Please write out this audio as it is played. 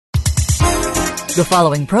The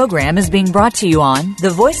following program is being brought to you on the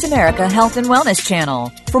Voice America Health and Wellness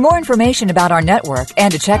Channel. For more information about our network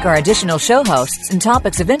and to check our additional show hosts and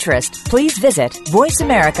topics of interest, please visit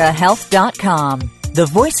voiceamericahealth.com. The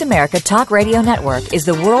Voice America Talk Radio Network is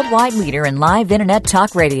the worldwide leader in live Internet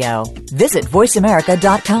talk radio. Visit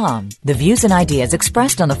voiceamerica.com. The views and ideas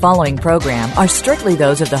expressed on the following program are strictly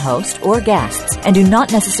those of the host or guests and do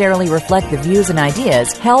not necessarily reflect the views and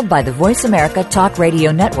ideas held by the Voice America Talk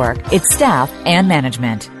Radio Network, its staff, and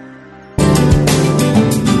management.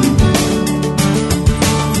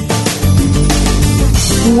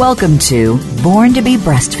 Welcome to Born to be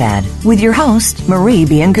Breastfed with your host, Marie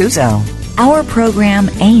Biancuzzo. Our program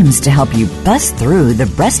aims to help you bust through the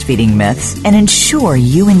breastfeeding myths and ensure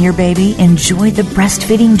you and your baby enjoy the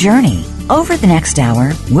breastfeeding journey. Over the next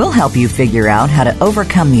hour, we'll help you figure out how to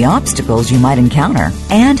overcome the obstacles you might encounter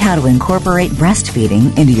and how to incorporate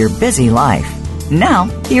breastfeeding into your busy life. Now,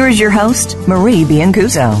 here is your host, Marie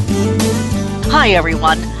Biancuzzo. Hi,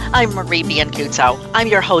 everyone. I'm Marie Biancuzzo. I'm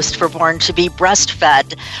your host for Born to be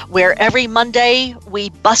Breastfed, where every Monday we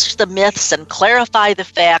bust the myths and clarify the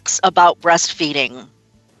facts about breastfeeding.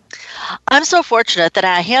 I'm so fortunate that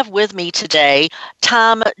I have with me today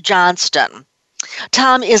Tom Johnston.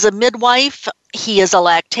 Tom is a midwife, he is a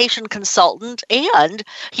lactation consultant, and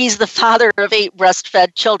he's the father of 8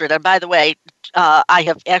 breastfed children. And by the way, I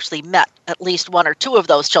have actually met at least 1 or 2 of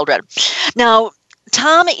those children. Now,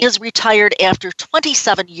 Tom is retired after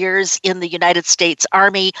 27 years in the United States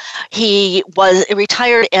Army. He was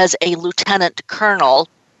retired as a lieutenant colonel,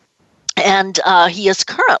 and he is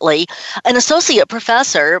currently an associate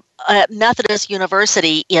professor at Methodist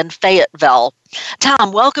University in Fayetteville.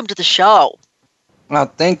 Tom, welcome to the show. Well,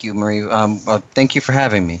 thank you, Marie. Thank you for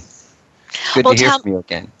having me. Good to hear from you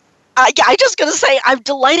again. I'm just going to say I'm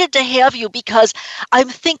delighted to have you because I'm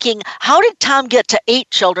thinking, how did Tom get to 8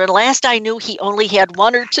 children? Last I knew, he only had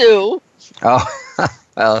 1 or 2. Oh,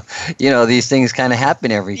 well, these things kind of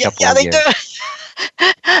happen every couple of years. Yeah, they do.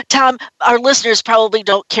 Tom, our listeners probably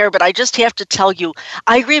don't care, but I just have to tell you,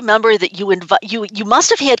 I remember that you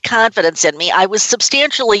must have had confidence in me. I was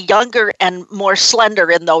substantially younger and more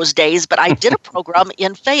slender in those days, but I did a program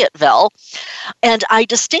in Fayetteville, and I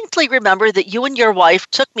distinctly remember that you and your wife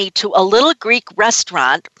took me to a little Greek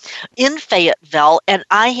restaurant in Fayetteville, and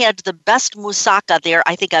I had the best moussaka there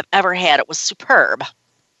I think I've ever had. It was superb.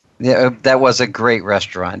 Yeah, that was a great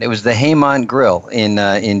restaurant. It was the Haymont Grill in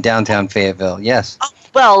downtown Fayetteville. Yes. Oh,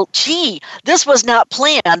 well, gee, this was not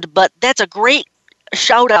planned, but that's a great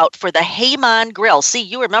shout out for the Haymont Grill. See,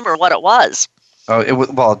 you remember what it was.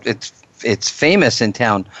 Oh, it's famous in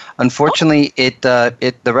town. Unfortunately,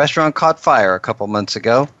 the restaurant caught fire a couple months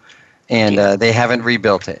ago, and they haven't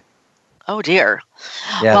rebuilt it. Oh dear.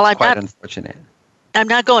 Yeah, well, it's quite unfortunate. I'm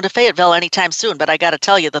not going to Fayetteville anytime soon, but I got to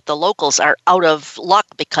tell you that the locals are out of luck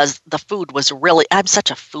because the food was really, I'm such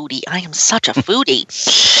a foodie. I am such a foodie.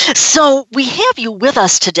 So we have you with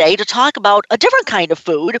us today to talk about a different kind of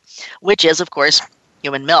food, which is, of course,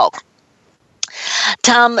 human milk.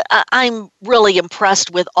 Tom, I'm really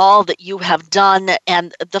impressed with all that you have done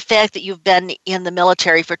and the fact that you've been in the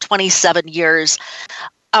military for 27 years.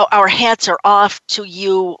 Our hats are off to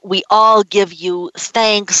you. We all give you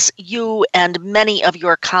thanks, you and many of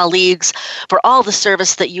your colleagues, for all the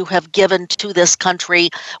service that you have given to this country.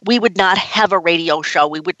 We would not have a radio show.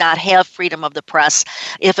 We would not have freedom of the press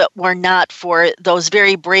if it were not for those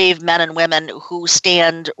very brave men and women who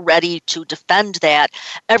stand ready to defend that.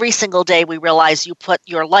 Every single day we realize you put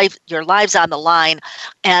your lives on the line,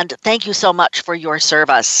 and thank you so much for your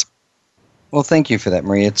service. Well, thank you for that,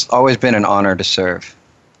 Marie. It's always been an honor to serve.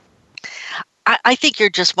 I think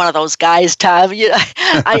you're just one of those guys, Tom.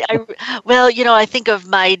 I think of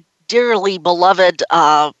my dearly beloved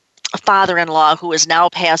father-in-law who is now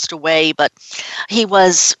passed away, but he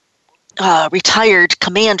was retired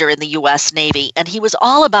commander in the U.S. Navy, and he was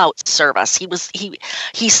all about service.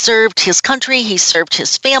 He served his country, he served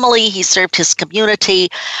his family, he served his community,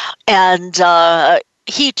 and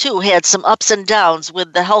he too had some ups and downs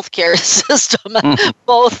with the healthcare system,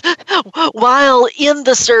 both while in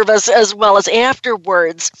the service as well as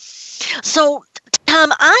afterwards. So,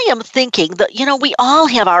 Tom, I am thinking that, we all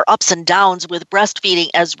have our ups and downs with breastfeeding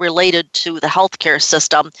as related to the healthcare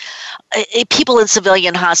system. People in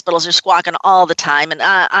civilian hospitals are squawking all the time, and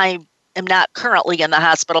I am not currently in the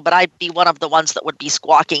hospital, but I'd be one of the ones that would be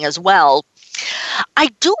squawking as well. I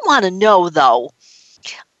do want to know, though,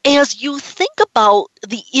 as you think about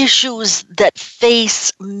the issues that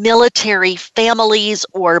face military families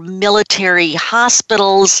or military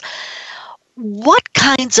hospitals, what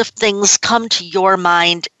kinds of things come to your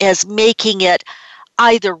mind as making it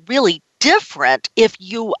either really different if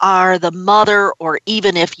you are the mother or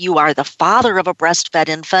even if you are the father of a breastfed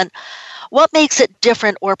infant? What makes it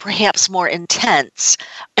different or perhaps more intense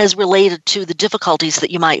as related to the difficulties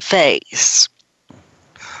that you might face?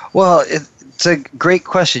 Well, it's a great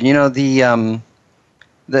question. You know, the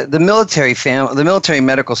military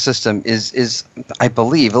medical system is, I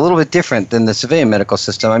believe, a little bit different than the civilian medical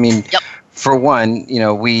system. I mean, Yep. for one, you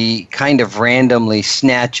know, we kind of randomly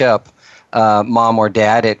snatch up mom or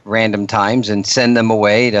dad at random times and send them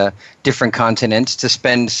away to different continents to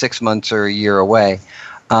spend 6 months or a year away.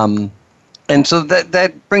 And so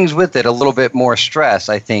that brings with it a little bit more stress,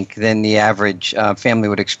 I think, than the average family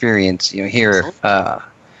would experience, you know,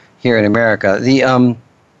 here in America.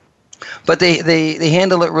 But they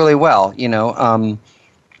handle it really well, you know.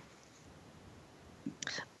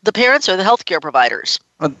 The parents or the healthcare providers?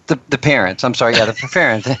 The parents. I'm sorry. Yeah, the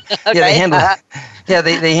parents. Okay. Yeah, they handle. Yeah,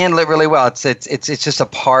 they handle it really well. It's just a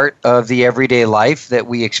part of the everyday life that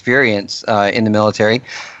we experience in the military,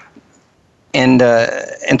 and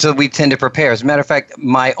so we tend to prepare. As a matter of fact,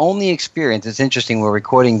 my only experience. It's interesting. We're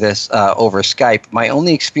recording this over Skype. My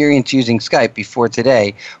only experience using Skype before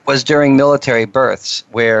today was during military births,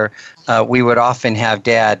 where we would often have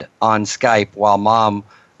Dad on Skype while Mom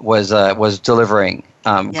was delivering.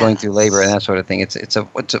 Going through labor and that sort of thing. It's a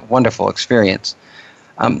wonderful experience.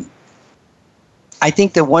 I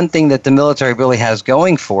think the one thing that the military really has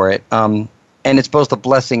going for it, and it's both a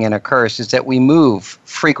blessing and a curse, is that we move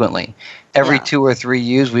frequently. Every 2 or 3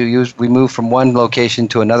 years, we move from one location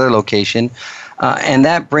to another location, and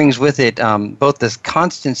that brings with it both this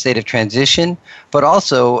constant state of transition, but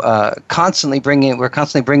also we're constantly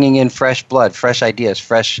bringing in fresh blood, fresh ideas,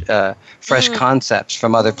 fresh concepts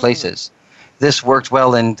from other places. This worked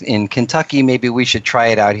well in Kentucky. Maybe we should try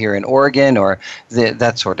it out here in Oregon, or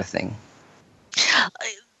that sort of thing.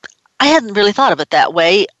 I hadn't really thought of it that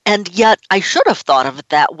way, and yet I should have thought of it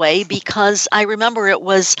that way, because I remember it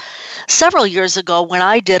was several years ago when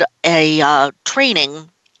I did a training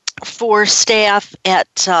for staff at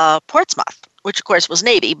Portsmouth, which of course was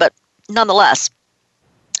Navy, but nonetheless,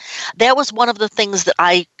 that was one of the things that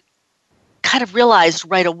I kind of realized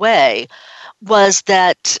right away, was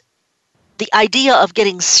that the idea of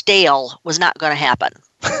getting stale was not going to happen.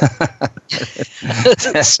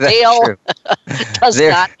 Stale does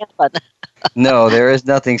not happen. No, there is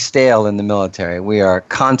nothing stale in the military. We are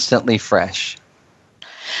constantly fresh.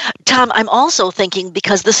 Tom, I'm also thinking,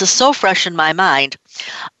 because this is so fresh in my mind,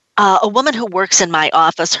 a woman who works in my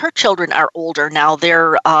office, her children are older now.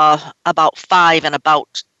 They're about 5 and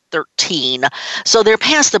about 13. So they're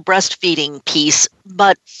past the breastfeeding piece,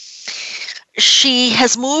 but she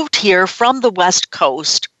has moved here from the West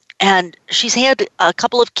Coast, and she's had a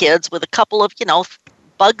couple of kids with a couple of,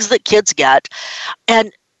 bugs that kids get.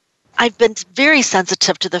 And I've been very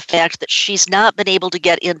sensitive to the fact that she's not been able to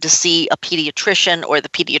get in to see a pediatrician or the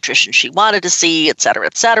pediatrician she wanted to see, et cetera,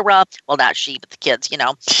 et cetera. Well, not she, but the kids,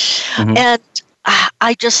 Mm-hmm. And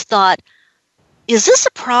I just thought, is this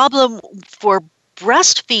a problem for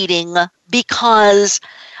breastfeeding? Because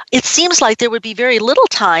it seems like there would be very little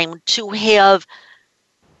time to have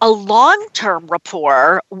a long-term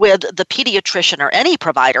rapport with the pediatrician or any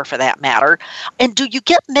provider for that matter. And do you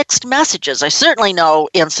get mixed messages? I certainly know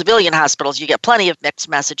in civilian hospitals you get plenty of mixed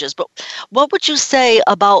messages, but what would you say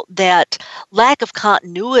about that lack of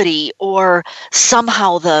continuity, or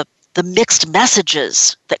somehow the mixed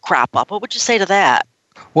messages that crop up? What would you say to that?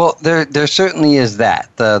 Well, there certainly is that,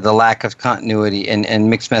 the lack of continuity and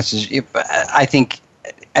mixed messages. I think,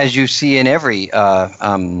 as you see in every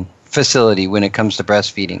facility when it comes to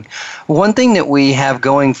breastfeeding. One thing that we have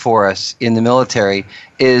going for us in the military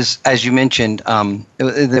is, as you mentioned,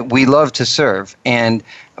 that we love to serve, and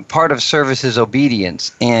part of service is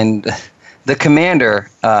obedience. And the commander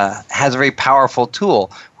has a very powerful tool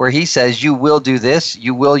where he says, you will do this,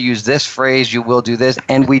 you will use this phrase, you will do this,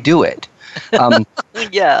 and we do it.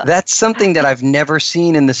 Yeah. That's something that I've never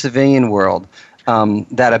seen in the civilian world.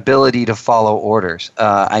 That ability to follow orders.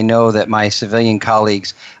 I know that my civilian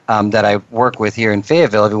colleagues that I work with here in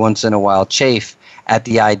Fayetteville every once in a while chafe at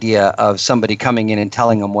the idea of somebody coming in and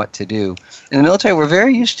telling them what to do. In the military, we're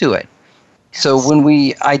very used to it. So when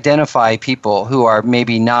we identify people who are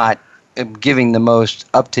maybe not giving the most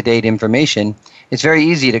up-to-date information, it's very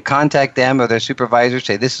easy to contact them or their supervisor,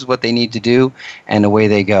 say this is what they need to do, and away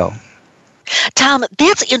they go. Tom,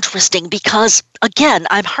 that's interesting because, again,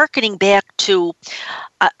 I'm hearkening back to,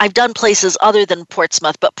 I've done places other than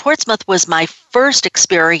Portsmouth, but Portsmouth was my first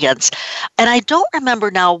experience. And I don't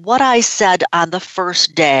remember now what I said on the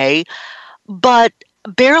first day, but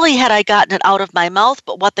barely had I gotten it out of my mouth,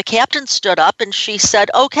 but what the captain stood up and she said,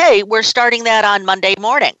 okay, we're starting that on Monday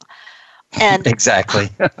morning. And exactly.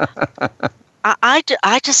 I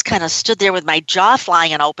just kind of stood there with my jaw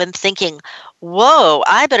flying open thinking, whoa,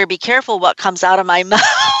 I better be careful what comes out of my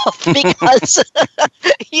mouth because,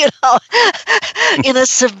 in a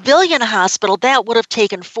civilian hospital, that would have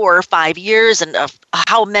taken 4 or 5 years and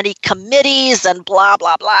how many committees and blah,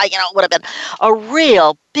 blah, blah. It would have been a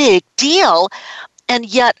real big deal. And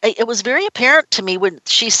yet it was very apparent to me when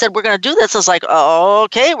she said, we're going to do this. I was like, oh,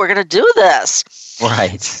 okay, we're going to do this.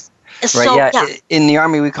 Right. So, right. Yeah. In the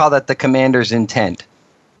Army, we call that the commander's intent.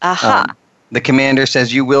 The commander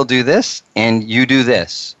says you will do this and you do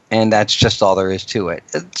this. And that's just all there is to it.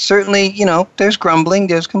 Certainly, there's grumbling,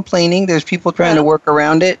 there's complaining, there's people trying to work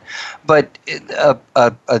around it. But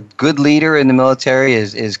a good leader in the military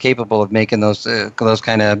is capable of making those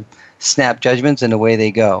kind of snap judgments and away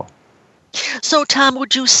they go. So, Tom,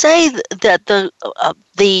 would you say that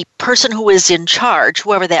the person who is in charge,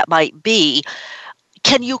 whoever that might be,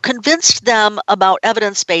 can you convince them about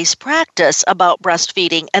evidence-based practice about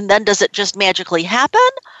breastfeeding, and then does it just magically happen?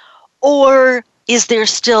 Or is there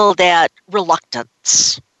still that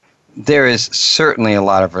reluctance? There is certainly a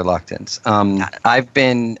lot of reluctance. I've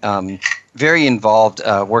been very involved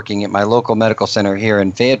working at my local medical center here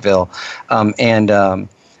in Fayetteville, and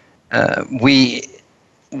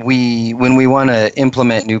when we want to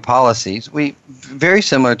implement new policies, we very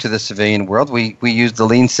similar to the civilian world. We use the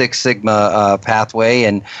Lean Six Sigma pathway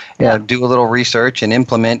and do a little research and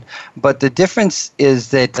implement. But the difference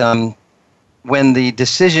is that when the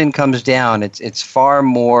decision comes down, it's far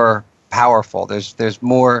more powerful. There's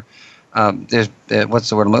more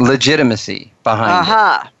legitimacy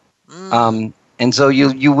behind it. And so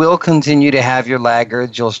you will continue to have your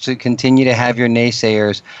laggards. You'll still continue to have your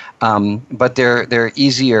naysayers, but they're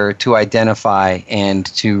easier to identify and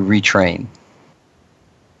to retrain.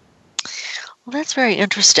 Well, that's very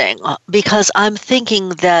interesting because I'm thinking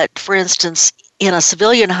that, for instance, in a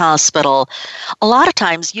civilian hospital, a lot of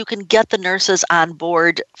times you can get the nurses on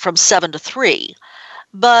board from 7 to 3,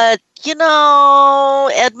 but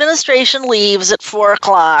administration leaves at 4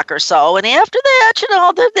 o'clock or so, and after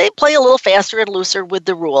that, they play a little faster and looser with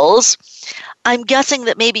the rules. I'm guessing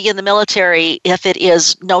that maybe in the military, if it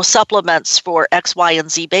is no supplements for X, Y,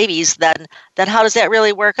 and Z babies, then how does that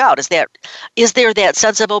really work out? Is there that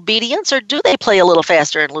sense of obedience, or do they play a little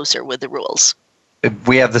faster and looser with the rules?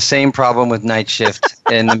 We have the same problem with night shift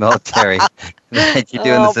in the military that you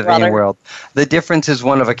do in the civilian world. The difference is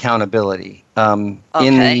one of accountability. In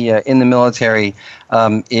the military,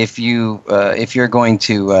 if you're going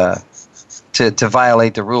to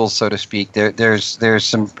violate the rules, so to speak, there's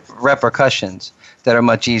some repercussions that are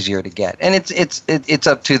much easier to get, and it's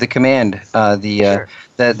up to the command,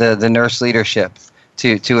 the nurse leadership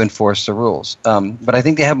to enforce the rules. But I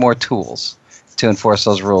think they have more tools to enforce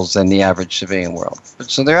those rules than the average civilian world.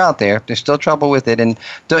 So they're out there. There's still trouble with it, and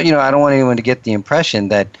I don't want anyone to get the impression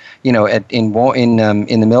that in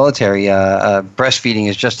the military, breastfeeding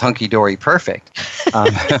is just hunky dory perfect.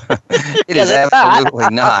 It is absolutely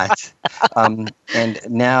not. And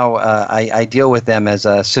now I deal with them as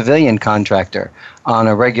a civilian contractor on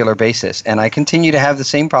a regular basis, and I continue to have the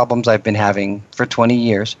same problems I've been having for 20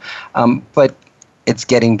 years, but it's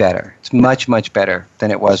getting better. It's much, much better than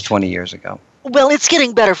it was 20 years ago. Well, it's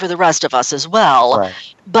getting better for the rest of us as well. Right.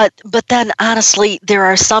 But then, honestly, there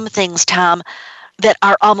are some things, Tom, that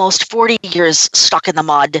are almost 40 years stuck in the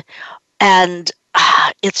mud, and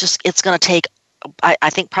it's going to take,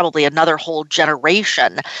 I think, probably another whole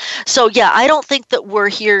generation. So, yeah, I don't think that we're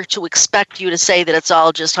here to expect you to say that it's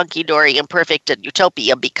all just hunky-dory and perfect and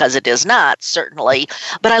utopia, because it is not, certainly.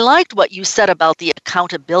 But I liked what you said about the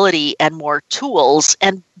accountability and more tools.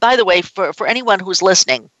 And by the way, for anyone who's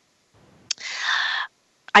listening,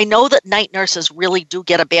 I know that night nurses really do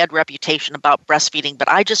get a bad reputation about breastfeeding, but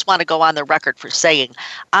I just want to go on the record for saying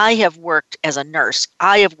I have worked as a nurse.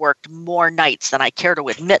 I have worked more nights than I care to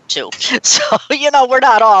admit to. So, we're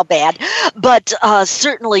not all bad. But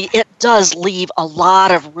certainly it does leave a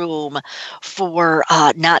lot of room for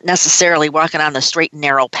not necessarily walking on the straight and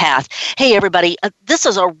narrow path. Hey, everybody, this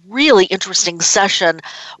is a really interesting session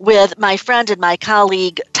with my friend and my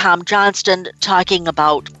colleague, Tom Johnston, talking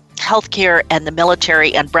about healthcare and the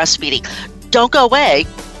military and breastfeeding. Don't go away.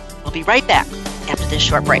 We'll be right back after this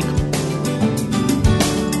short break.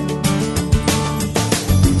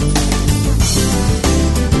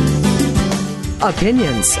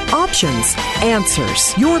 Opinions, options,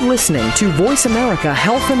 answers. You're listening to Voice America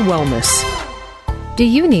Health and Wellness. Do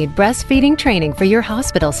you need breastfeeding training for your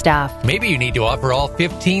hospital staff? Maybe you need to offer all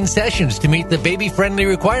 15 sessions to meet the baby-friendly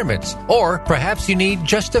requirements. Or perhaps you need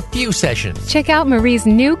just a few sessions. Check out Marie's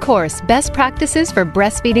new course, Best Practices for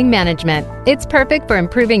Breastfeeding Management. It's perfect for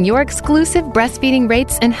improving your exclusive breastfeeding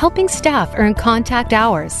rates and helping staff earn contact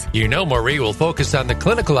hours. You know Marie will focus on the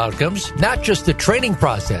clinical outcomes, not just the training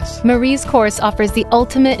process. Marie's course offers the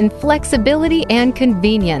ultimate in flexibility and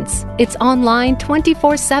convenience. It's online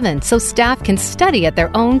 24/7, so staff can study at their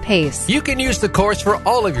own pace. You can use the course for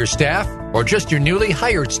all of your staff or just your newly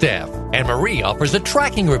hired staff. And Marie offers a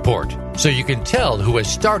tracking report, so you can tell who has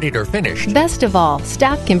started or finished. Best of all,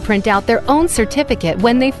 staff can print out their own certificate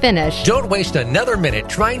when they finish. Don't waste another minute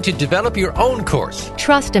trying to develop your own course.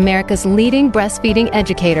 Trust America's leading breastfeeding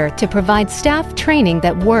educator to provide staff training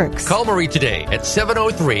that works. Call Marie today at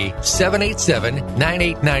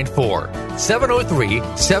 703-787-9894.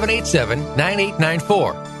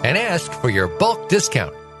 703-787-9894 and ask for your bulk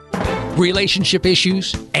discount. Relationship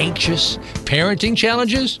issues? Anxious? Parenting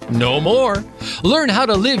challenges? No more. Learn how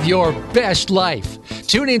to live your best life.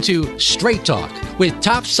 Tune into Straight Talk with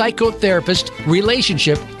top psychotherapist,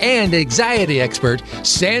 relationship, and anxiety expert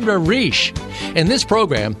Sandra Reish. In this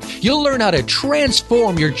program, you'll learn how to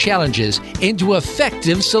transform your challenges into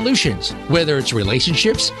effective solutions, whether it's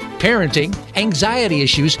relationships, parenting, anxiety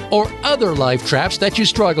issues, or other life traps that you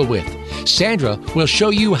struggle with. Sandra will show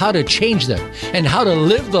you how to change them and how to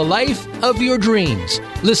live the life of your dreams.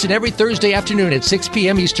 Listen every Thursday afternoon at 6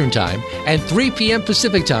 p.m. Eastern Time and 3 p.m.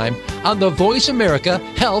 Pacific Time on the Voice America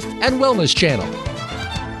Health and Wellness Channel.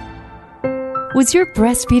 Was your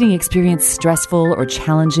breastfeeding experience stressful or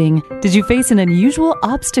challenging? Did you face an unusual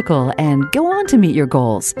obstacle and go on to meet your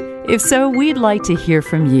goals? If so, we'd like to hear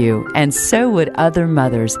from you, and so would other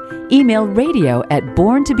mothers. Email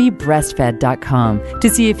radio@borntobebreastfed.com to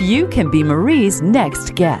see if you can be Marie's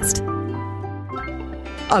next guest.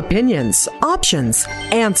 Opinions, options,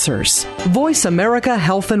 answers. Voice America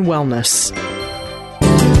Health and Wellness.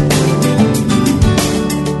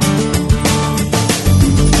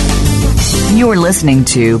 You're listening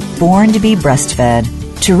to Born to be Breastfed.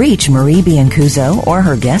 To reach Marie Biancuzzo or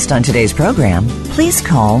her guest on today's program, please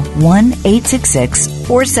call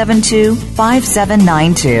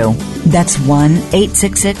 1-866-472-5792. That's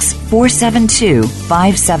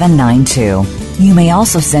 1-866-472-5792. You may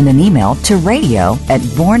also send an email to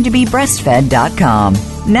radio@borntobebreastfed.com.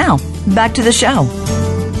 Now, back to the show.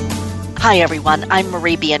 Hi, everyone. I'm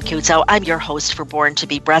Marie Biancuzzo. I'm your host for Born to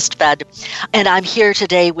be Breastfed. And I'm here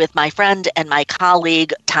today with my friend and my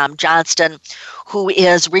colleague, Tom Johnston, who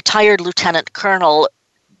is retired Lieutenant Colonel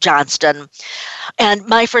Johnston. And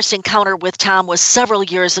my first encounter with Tom was several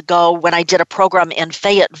years ago when I did a program in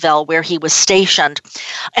Fayetteville where he was stationed.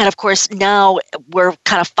 And of course, now we're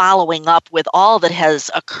kind of following up with all that has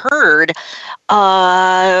occurred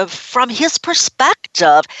from his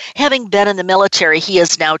perspective. Having been in the military, he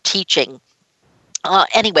is now teaching.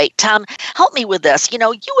 Anyway, Tom, help me with this. You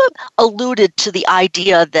know, you have alluded to the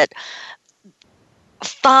idea that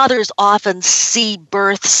fathers often see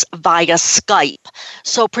births via Skype.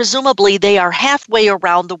 So presumably they are halfway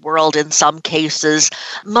around the world in some cases.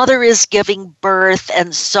 Mother is giving birth,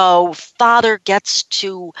 and so father gets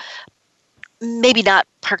to maybe not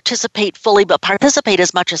participate fully, but participate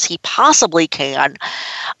as much as he possibly can.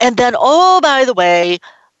 And then, oh, by the way,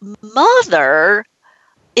 mother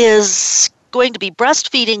is going to be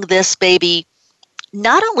breastfeeding this baby.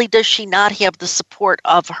 Not only does she not have the support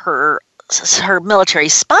of her military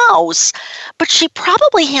spouse, but she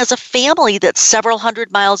probably has a family that's several hundred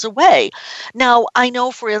miles away. Now, I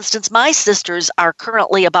know, for instance, my sisters are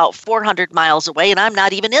currently about 400 miles away, and I'm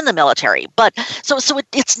not even in the military. But so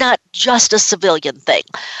it's not just a civilian thing,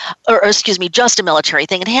 or excuse me, just a military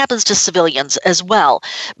thing. It happens to civilians as well.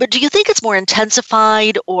 But do you think it's more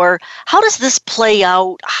intensified, or how does this play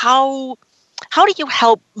out? How do you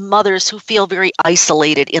help mothers who feel very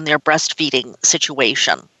isolated in their breastfeeding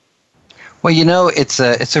situation? Well, you know, it's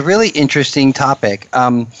a really interesting topic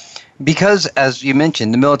because, as you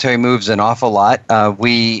mentioned, the military moves an awful lot.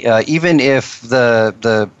 We even if the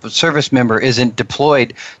service member isn't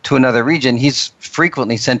deployed to another region, he's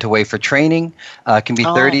frequently sent away for training. Can be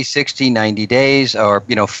 30, 60, 90 days, or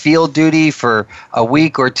field duty for a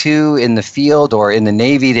week or two in the field, or in the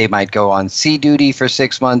Navy they might go on sea duty for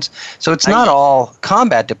 6 months. So it's not all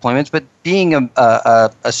combat deployments, but being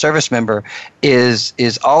a service member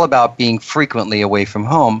is all about being frequently away from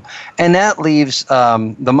home, and that leaves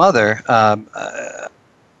the mother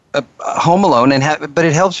home alone, but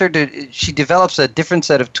it helps her she develops a different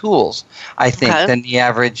set of tools, I think, than the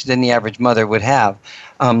average mother would have.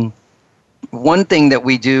 One thing that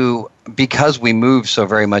we do because we move so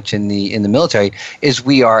very much in the military, is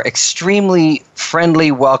we are extremely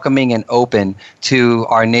friendly, welcoming, and open to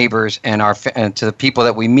our neighbors and to the people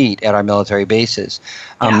that we meet at our military bases.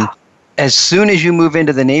 As soon as you move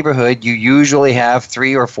into the neighborhood, you usually have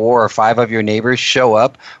 3 or 4 or 5 of your neighbors show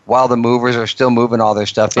up while the movers are still moving all their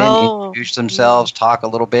stuff in, introduce themselves, talk a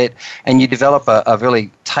little bit, and you develop a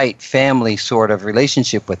really tight family sort of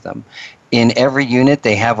relationship with them. In every unit,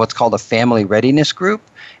 they have what's called a family readiness group,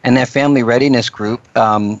 and that family readiness group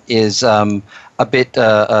is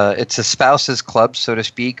it's a spouses club, so to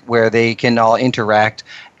speak, where they can all interact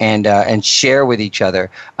and share with each other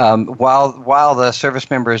while the service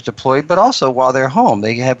member is deployed, but also while they're home.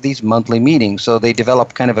 They have these monthly meetings, so they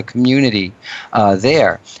develop kind of a community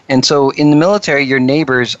there. And so in the military, your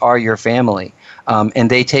neighbors are your family, and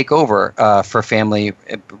they take over for family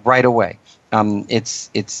right away. It's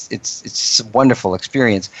a wonderful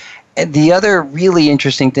experience. And the other really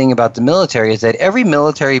interesting thing about the military is that every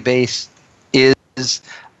military base is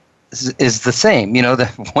the same. You know, the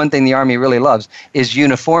one thing the Army really loves is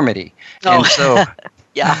uniformity. And so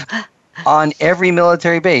on every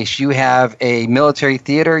military base, you have a military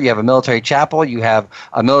theater, you have a military chapel, you have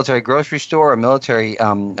a military grocery store, a military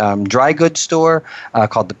dry goods store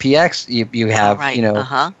called the PX. You have,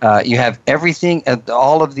 you have everything.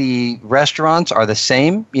 All of the restaurants are the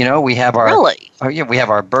same. You know, we have we have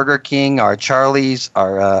our Burger King, our Charlie's,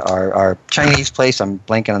 our Chinese place. I'm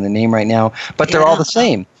blanking on the name right now, but they're all the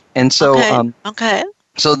same. And so,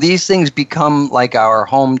 so these things become like our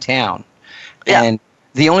hometown. Yeah. And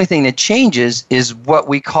the only thing that changes is what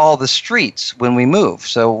we call the streets when we move.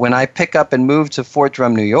 So when I pick up and move to Fort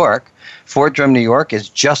Drum, New York is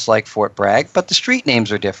just like Fort Bragg, but the street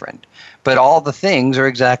names are different. But all the things are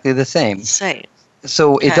exactly the same.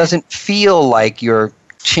 So it doesn't feel like you're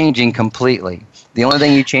changing completely. The only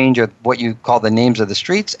thing you change are what you call the names of the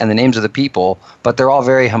streets and the names of the people, but they're all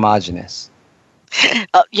very homogeneous.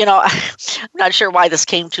 I'm not sure why this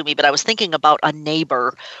came to me, but I was thinking about a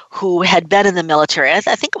neighbor who had been in the military. I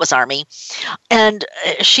think it was Army. And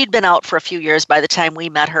she'd been out for a few years by the time we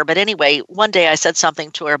met her. But anyway, one day I said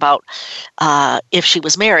something to her about if she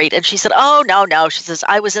was married. And she said, oh, no. She says,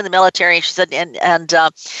 I was in the military. And she said, and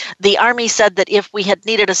the Army said that if we had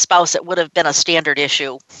needed a spouse, it would have been a standard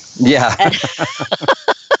issue. Yeah.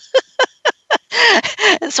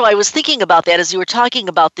 And so I was thinking about that as you were talking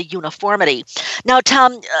about the uniformity. Now,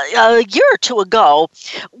 Tom, a year or two ago,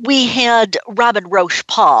 we had Robin Roche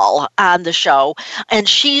Paul on the show, and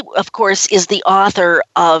she, of course, is the author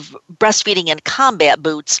of Breastfeeding in Combat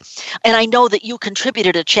Boots. And I know that you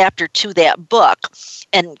contributed a chapter to that book.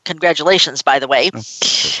 And congratulations, by the way.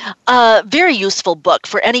 Very useful book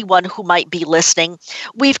for anyone who might be listening.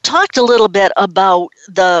 We've talked a little bit about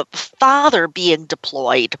the father being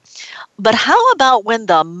deployed, but how about when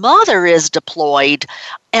the mother is deployed?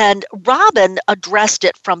 And Robin addressed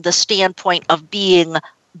it from the standpoint of being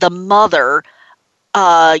the mother.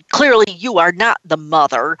 Clearly, you are not the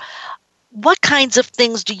mother. What kinds of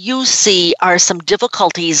things do you see are some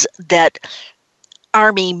difficulties that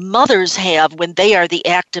Army mothers have when they are the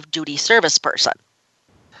active duty service person?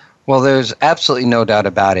 Well, there's absolutely no doubt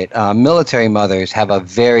about it. Military mothers have a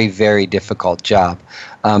very, very difficult job.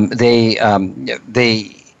 They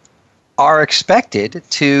are expected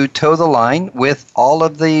to toe the line with all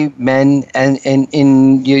of the men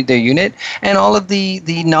in their unit and all of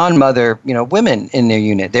the non-mother women in their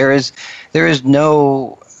unit. There is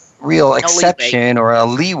no real exception or a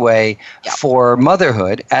leeway for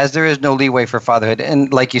motherhood, as there is no leeway for fatherhood.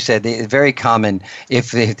 And like you said, it's very common.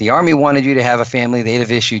 If the Army wanted you to have a family, they'd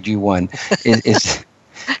have issued you one.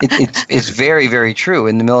 It's very, very true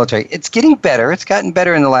in the military. It's getting better. It's gotten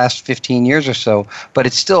better in the last 15 years or so, but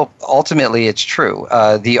it's still, ultimately, it's true.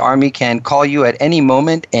 The Army can call you at any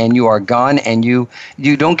moment, and you are gone, and you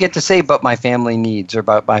don't get to say, but my family needs, or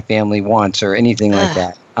but my family wants, or anything like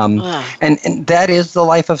that. And that is the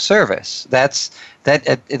life of service. That's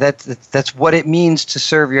what it means to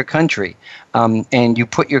serve your country. And you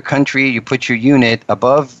put your country, you put your unit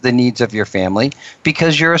above the needs of your family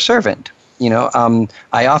because you're a servant.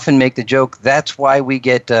 I often make the joke, that's why we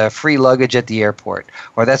get free luggage at the airport,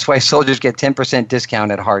 or that's why soldiers get 10%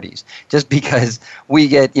 discount at Hardee's, just because we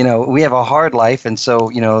get, we have a hard life, and so,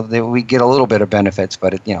 we get a little bit of benefits,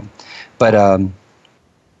 but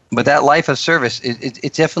that life of service,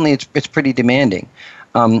 it's definitely, it's pretty demanding.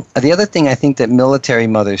 The other thing I think that military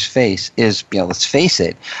mothers face is, let's face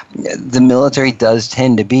it, the military does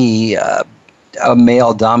tend to be a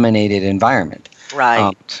male-dominated environment.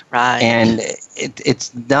 Right. And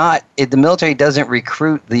it's not, the military doesn't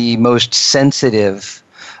recruit the most sensitive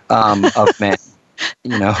of men.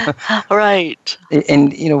 You know, Right.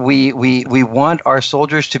 and you know, we want our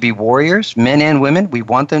soldiers to be warriors, men and women. We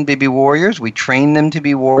want them to be warriors. We train them to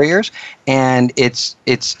be warriors, and it's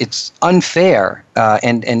unfair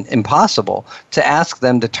and impossible to ask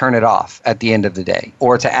them to turn it off at the end of the day,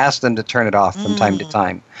 or to ask them to turn it off from time to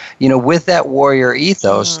time. You know, with that warrior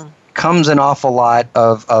ethos comes an awful lot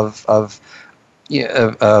of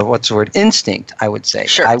what's the word? Instinct, I would say.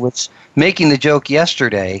 Sure. I was making the joke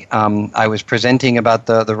yesterday. I was presenting about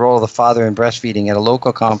the role of the father in breastfeeding at a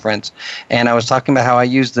local conference, and I was talking about how I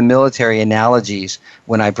use the military analogies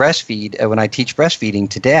when I breastfeed, when I teach breastfeeding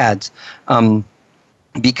to dads,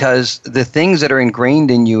 because the things that are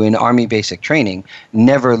ingrained in you in Army basic training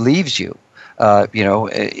never leaves you. You know,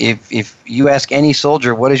 if you ask any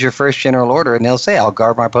soldier, what is your first general order, and they'll say, I'll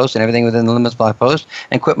guard my post and everything within the limits of my post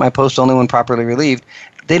and quit my post only when properly relieved.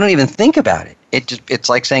 They don't even think about it. It's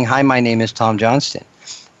like saying, hi, my name is Tom Johnston.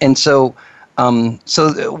 And so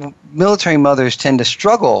military mothers tend to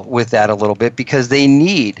struggle with that a little bit because they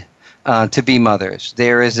need to be mothers.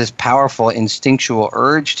 There is this powerful instinctual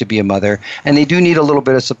urge to be a mother, and they do need a little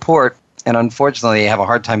bit of support. And unfortunately, they have a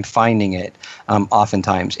hard time finding it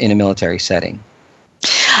oftentimes in a military setting.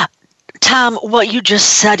 Tom, what you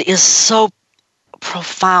just said is so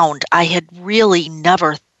profound. I had really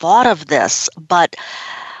never thought of this, but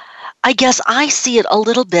I guess I see it a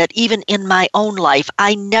little bit even in my own life.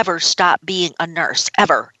 I never stop being a nurse,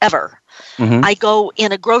 ever. Mm-hmm. I go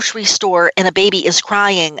in a grocery store and a baby is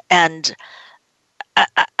crying, and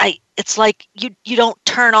it's like you don't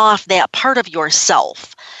turn off that part of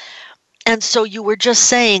yourself. And so you were just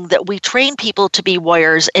saying that we train people to be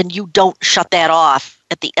warriors, and you don't shut that off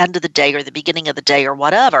at the end of the day or the beginning of the day or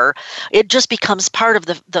whatever. It just becomes part of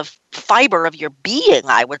the fiber of your being,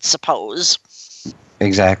 I would suppose.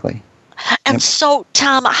 Exactly. And so,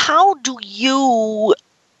 Tom, how do you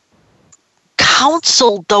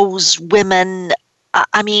counsel those women?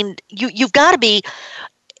 I mean, you've got to be,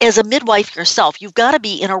 as a midwife yourself, you've got to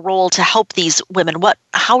be in a role to help these women.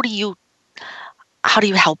 How do you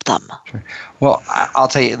help them? Sure. Well, I'll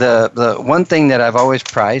tell you, the one thing that I've always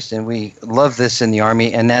prized, and we love this in the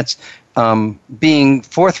Army, and that's being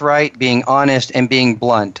forthright, being honest, and being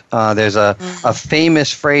blunt. There's a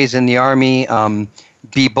famous phrase in the Army,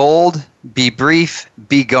 be bold, be brief,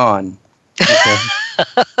 be gone. Okay?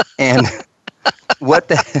 And what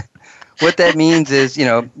that means is, you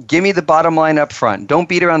know, give me the bottom line up front. Don't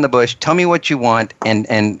beat around the bush. Tell me what you want,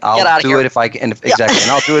 and I'll do it if I can. Exactly,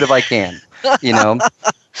 and I'll do it if I can. You know,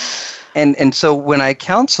 and so when I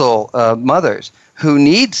counsel mothers who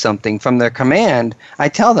need something from their command, I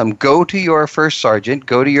tell them, go to your first sergeant,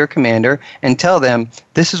 go to your commander, and tell them,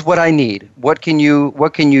 this is what I need. What can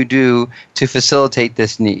you do to facilitate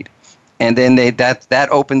this need? And then that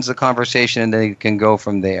opens the conversation, and they can go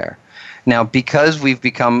from there. Now, because we've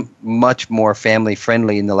become much more family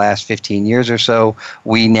friendly in the last 15 years or so,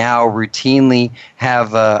 we now routinely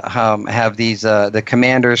have these the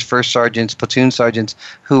commanders, first sergeants, platoon sergeants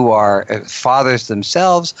who are fathers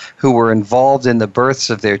themselves, who were involved in the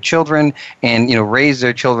births of their children and raised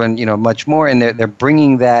their children much more, and they're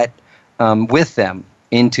bringing that with them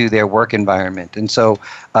into their work environment. And so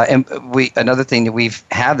another thing that we've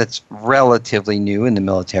had that's relatively new in the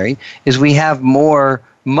military is we have more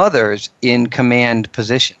mothers in command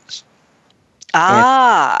positions.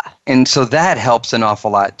 And so that helps an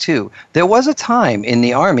awful lot too. There was a time in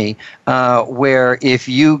the Army where if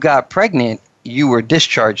you got pregnant, you were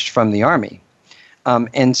discharged from the Army.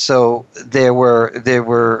 And so there were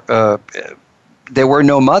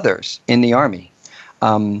no mothers in the Army.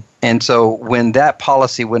 And so when that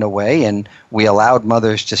policy went away and we allowed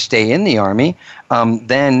mothers to stay in the Army,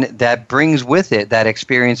 then that brings with it that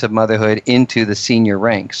experience of motherhood into the senior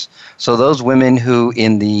ranks. So those women who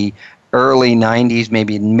in the early 90s,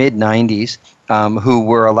 maybe mid-90s, who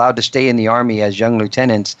were allowed to stay in the Army as young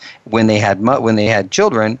lieutenants when they had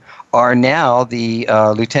children, are now the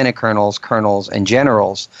lieutenant colonels, and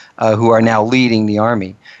generals who are now leading the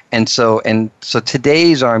Army. And so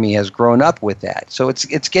today's Army has grown up with that. So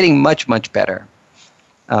it's getting much, much better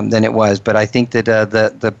than it was. But I think that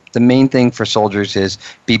the main thing for soldiers is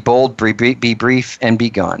be bold, be brief, and be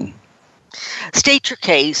gone. State your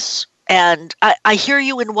case. And I hear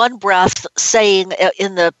you in one breath saying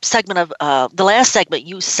in the segment of the last segment,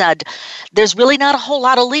 you said there's really not a whole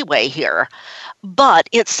lot of leeway here. But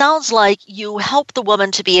it sounds like you help the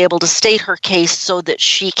woman to be able to state her case so that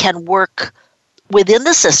she can work within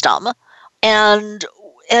the system and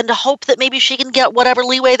hope that maybe she can get whatever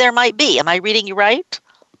leeway there might be. Am I reading you right?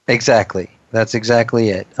 Exactly. That's exactly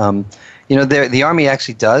it. The Army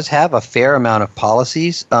actually does have a fair amount of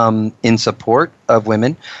policies in support of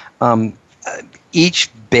women. each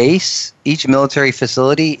military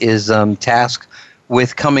facility is tasked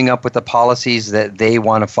with coming up with the policies that they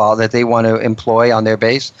want to follow, that they want to employ on their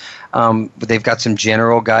base. They've got some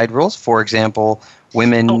general guide rules. For example,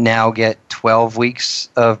 women now get 12 weeks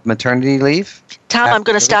of maternity leave. Tom, I'm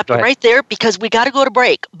going to stop you right there because we got to go to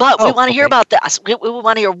break. But we want to hear about this. We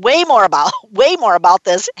want to hear way more about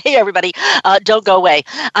this. Hey, everybody, don't go away.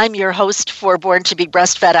 I'm your host for Born to be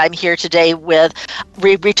Breastfed. I'm here today with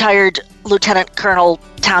retired Lieutenant Colonel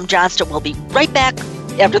Tom Johnston. We'll be right back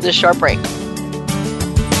after this short break.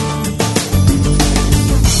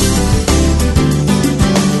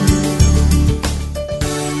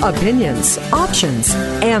 Opinions, options,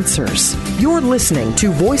 answers. You're listening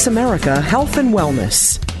to Voice America Health and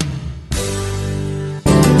Wellness.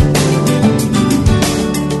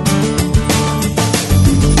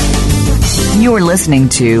 You're listening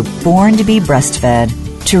to Born to be Breastfed.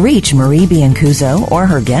 To reach Marie Biancuzzo or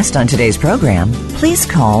her guest on today's program, please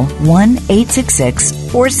call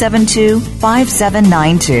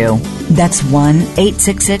 1-866-472-5792. That's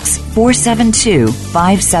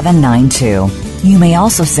 1-866-472-5792. You may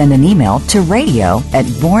also send an email to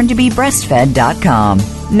radio@borntobebreastfed.com.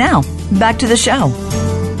 Now, back to the show.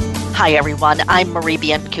 Hi, everyone. I'm Marie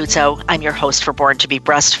Biancuzzo. I'm your host for Born to be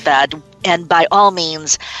Breastfed. And by all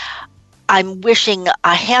means, I'm wishing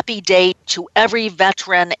a happy day to every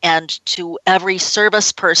veteran and to every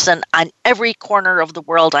service person on every corner of the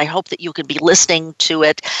world. I hope that you can be listening to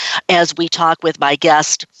it as we talk with my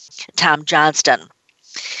guest, Tom Johnston.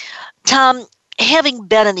 Tom, having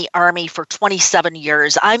been in the Army for 27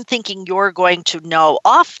 years, I'm thinking you're going to know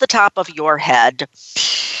off the top of your head,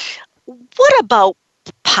 what about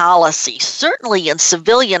policy? Certainly in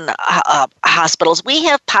civilian hospitals, we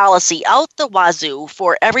have policy out the wazoo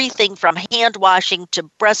for everything from hand washing to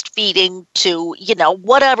breastfeeding to,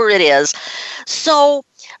 whatever it is. So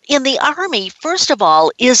in the Army, first of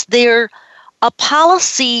all, is there a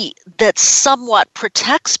policy that somewhat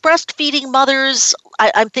protects breastfeeding mothers?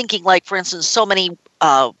 I'm thinking like, for instance, so many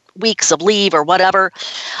weeks of leave or whatever.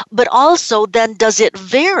 But also then does it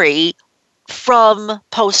vary from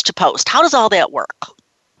post to post? How does all that work?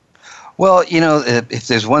 Well, if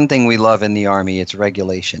there's one thing we love in the Army, it's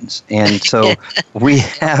regulations. And so we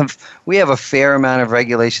have a fair amount of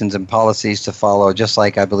regulations and policies to follow, just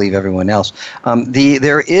like I believe everyone else.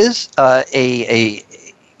 There is a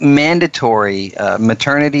mandatory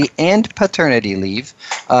maternity and paternity leave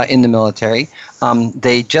in the military.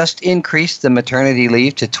 They just increased the maternity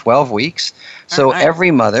leave to 12 weeks. So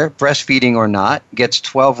every mother, breastfeeding or not, gets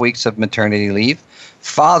 12 weeks of maternity leave.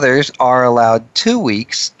 Fathers are allowed 2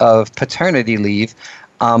 weeks of paternity leave.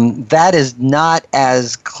 That is not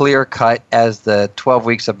as clear-cut as the 12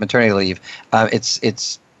 weeks of maternity leave.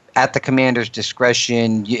 It's at the commander's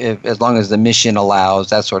discretion, as long as the mission allows,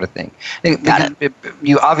 that sort of thing.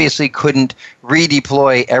 You obviously couldn't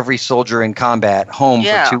redeploy every soldier in combat home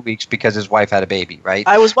for 2 weeks because his wife had a baby, right?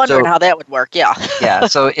 I was wondering how that would work. Yeah. Yeah.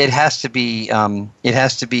 So it has to be in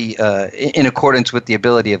accordance with the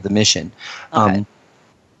ability of the mission. Okay.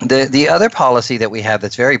 The other policy that we have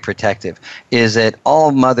that's very protective is that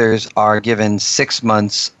all mothers are given 6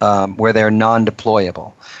 months where they're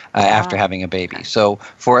non-deployable after having a baby. So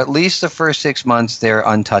for at least the first 6 months, they're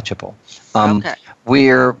untouchable.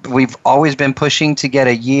 We've always been pushing to get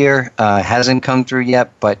a year. Hasn't come through yet,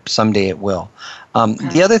 but someday it will.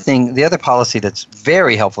 The other policy that's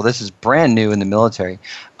very helpful, this is brand new in the military,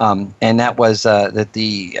 and that was that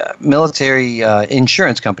the military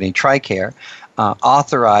insurance company, TRICARE,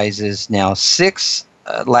 authorizes now 6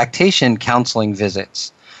 lactation counseling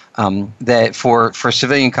visits that for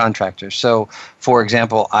civilian contractors. So, for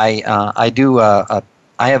example, I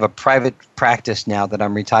have a private practice now that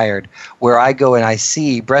I'm retired, where I go and I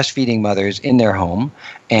see breastfeeding mothers in their home,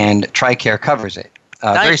 and TRICARE covers it.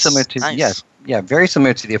 Very similar to very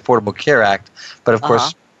similar to the Affordable Care Act, but of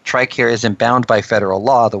course, TRICARE isn't bound by federal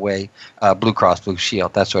law the way Blue Cross Blue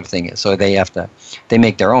Shield, that sort of thing is. So they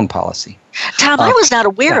make their own policy. Tom, I was not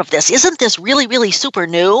aware of this. Isn't this really, really super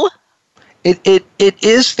new? It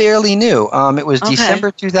is fairly new. It was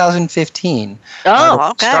December 2015.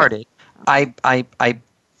 Started.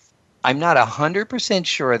 I'm not 100%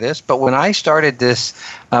 sure of this, but when I started this,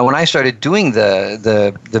 when I started doing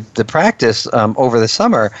the practice over the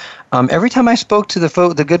summer, every time I spoke to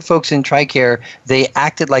the good folks in TRICARE, they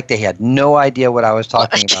acted like they had no idea what I was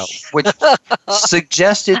talking about, which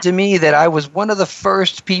suggested to me that I was one of the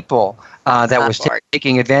first people that was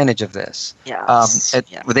taking advantage of this.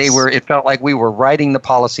 It felt like we were writing the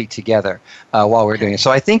policy together while we were doing it. So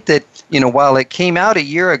I think that while it came out a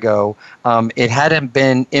year ago, it hadn't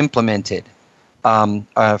been implemented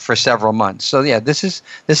for several months. So this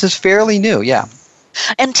is fairly new. Yeah.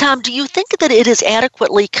 And Tom, do you think that it is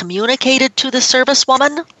adequately communicated to the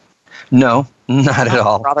servicewoman? No, not at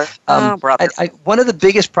all. Brother. One of the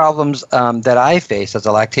biggest problems that I face as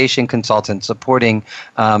a lactation consultant supporting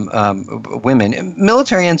women,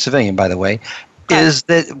 military and civilian, by the way, is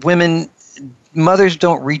that mothers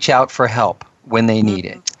don't reach out for help when they need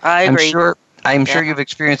it. I agree. I'm sure you've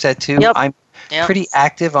experienced that too. Yep. I'm pretty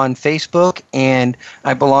active on Facebook, and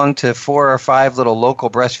I belong to 4 or 5 little local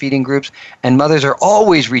breastfeeding groups, and mothers are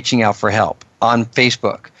always reaching out for help on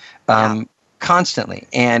Facebook. Constantly.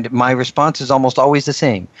 And my response is almost always the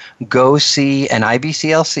same. Go see an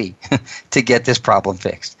IBCLC to get this problem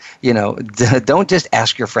fixed. Don't just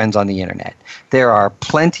ask your friends on the internet. There are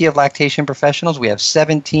plenty of lactation professionals. We have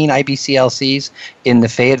 17 IBCLCs in the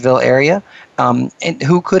Fayetteville area, and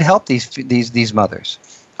who could help these mothers.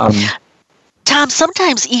 Tom,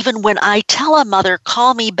 sometimes even when I tell a mother,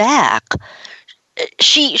 call me back,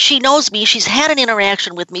 she knows me, she's had an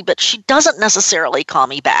interaction with me, but she doesn't necessarily call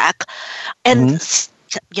me back. And,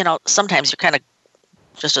 sometimes you're kind of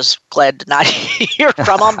just as glad to not hear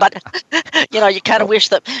from them, but, you kind of wish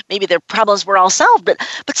that maybe their problems were all solved. But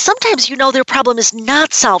sometimes, their problem is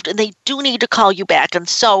not solved and they do need to call you back. And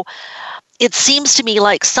so it seems to me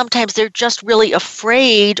like sometimes they're just really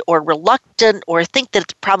afraid or reluctant or think that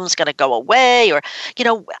the problem's going to go away. Or,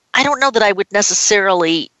 I don't know that I would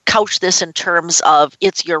necessarily couch this in terms of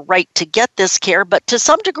it's your right to get this care, but to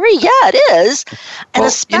some degree, it is. And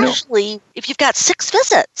especially if you've got 6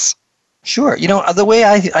 visits. Sure. The way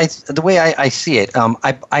I see it,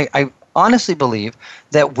 I honestly believe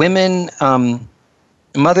that women,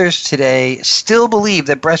 mothers today still believe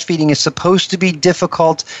that breastfeeding is supposed to be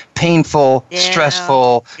difficult, painful,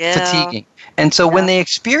 stressful, fatiguing. And so when they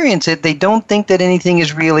experience it, they don't think that anything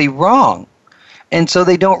is really wrong. And so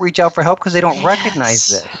they don't reach out for help because they don't recognize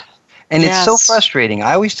this. And it's so frustrating.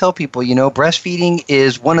 I always tell people, breastfeeding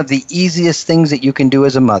is one of the easiest things that you can do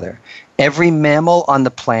as a mother. Every mammal on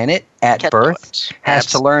the planet at birth has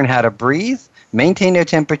to learn how to breathe, maintain their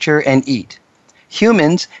temperature, and eat.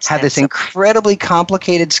 Humans have this incredibly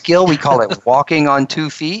complicated skill. We call it walking on 2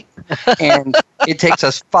 feet. And it takes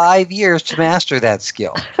us 5 years to master that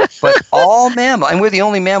skill. But all mammals, and we're the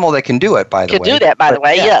only mammal that can do it, by the way. Can do that, by the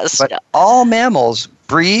way, yes. But all mammals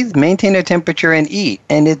breathe, maintain their temperature, and eat.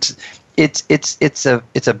 And it's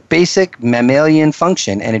a basic mammalian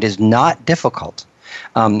function, and it is not difficult.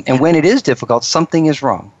 And when it is difficult, something is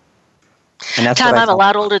wrong. Tom, I'm a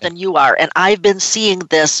lot older than you are, and I've been seeing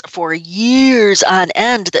this for years on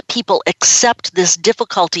end, that people accept this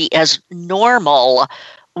difficulty as normal,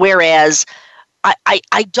 whereas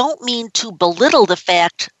I don't mean to belittle the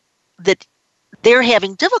fact that they're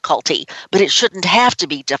having difficulty, but it shouldn't have to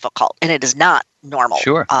be difficult, and it is not normal.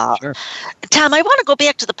 Sure. Tom, I want to go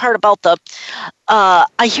back to the part about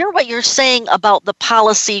I hear what you're saying about the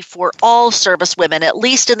policy for all service women, at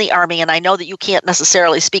least in the Army, and I know that you can't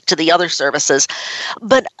necessarily speak to the other services,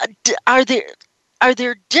 but are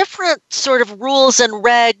there different sort of rules and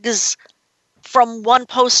regs from one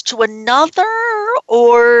post to another,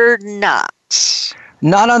 or not?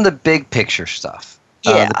 Not on the big picture stuff.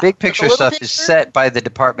 The big picture stuff is set by the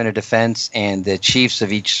Department of Defense and the chiefs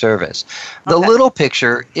of each service. The little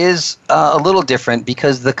picture is a little different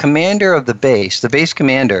because the commander of the base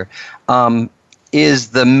commander, is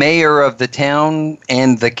the mayor of the town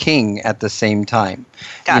and the king at the same time.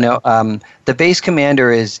 The base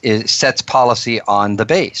commander sets policy on the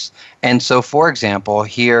base. And so, for example,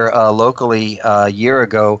 here locally a year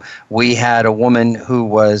ago, we had a woman who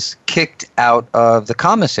was kicked out of the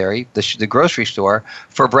commissary, the grocery store,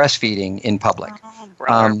 for breastfeeding in public.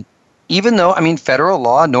 Even though, federal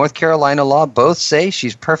law, North Carolina law, both say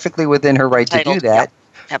she's perfectly within her right to do that.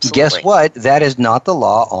 Absolutely. Guess what? That is not the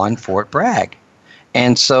law on Fort Bragg.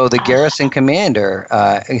 And so the garrison commander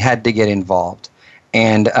had to get involved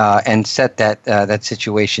and set that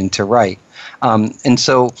situation to right. And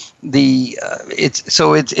so it's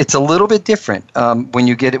a little bit different when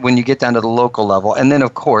you get down to the local level. And then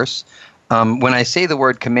of course, when I say the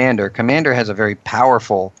word commander has a very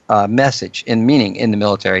powerful message in meaning in the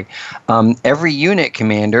military. Every unit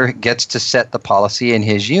commander gets to set the policy in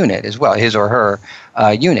his unit as well, his or her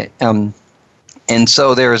unit. And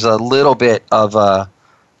so there's a little bit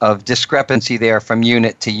of discrepancy there from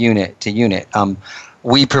unit to unit to unit.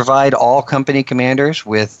 We provide all company commanders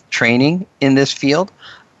with training in this field.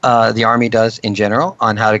 The Army does in general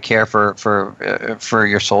on how to care for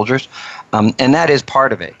your soldiers, and that is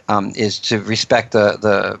part of it. Is to respect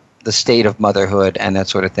the state of motherhood and that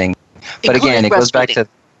sort of thing. But again, it goes back to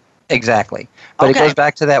it goes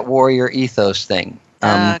back to that warrior ethos thing.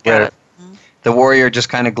 The warrior just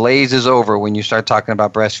kind of glazes over when you start talking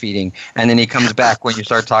about breastfeeding, and then he comes back when you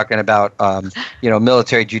start talking about,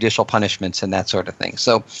 military judicial punishments and that sort of thing.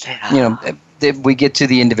 So, we get to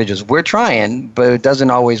the individuals. We're trying, but it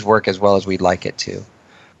doesn't always work as well as we'd like it to.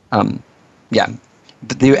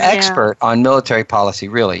 The expert on military policy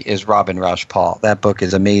really is Robin Rauch-Paul. That book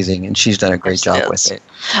is amazing, and she's done a great job with it.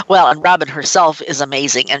 Well, and Robin herself is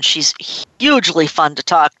amazing, and she's hugely fun to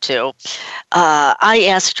talk to. I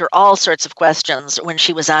asked her all sorts of questions when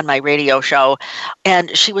she was on my radio show,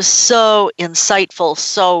 and she was so insightful,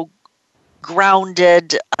 so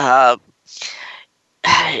grounded.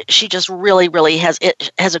 She just really, really has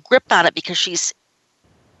a grip on it, because she's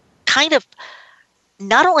kind of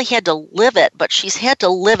not only had to live it, but she's had to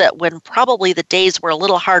live it when probably the days were a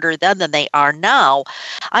little harder then than they are now.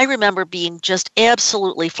 I remember being just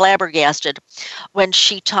absolutely flabbergasted when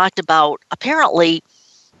she talked about apparently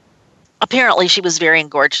she was very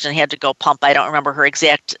engorged and had to go pump. I don't remember her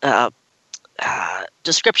exact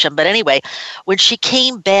description, but anyway, when she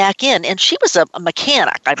came back in, and she was a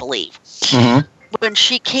mechanic, I believe. Mm-hmm. When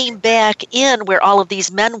she came back in where all of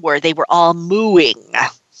these men were, they were all mooing.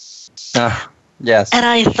 Yes. And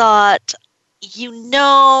I thought,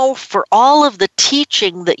 for all of the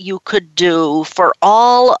teaching that you could do, for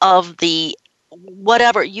all of the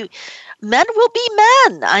whatever, men will be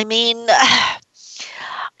men. I mean,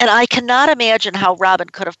 and I cannot imagine how Robin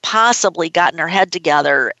could have possibly gotten her head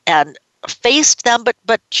together and faced them,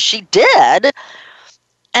 but she did.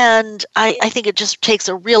 And I think it just takes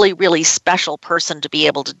a really, really special person to be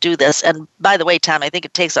able to do this. And by the way, Tom, I think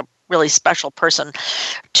it takes a really special person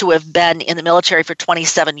to have been in the military for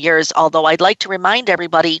 27 years, although I'd like to remind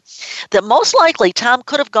everybody that most likely Tom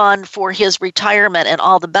could have gone for his retirement and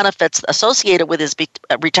all the benefits associated with his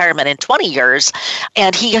retirement in 20 years,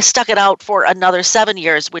 and he has stuck it out for another 7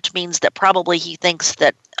 years, which means that probably he thinks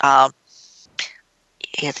that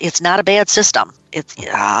it's not a bad system.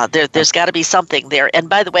 There's got to be something there. And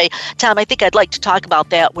by the way, Tom, I think I'd like to talk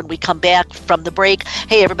about that when we come back from the break.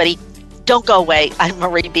 Hey, everybody, don't go away. I'm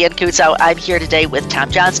Marie Biancuzzo. I'm here today with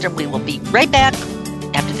Tom Johnston. We will be right back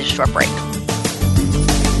after this short break.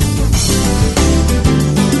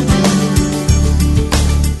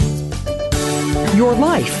 Your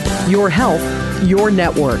life, your health, your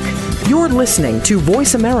network. You're listening to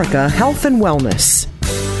Voice America Health and Wellness.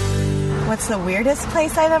 What's the weirdest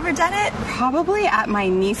place I've ever done it? Probably at my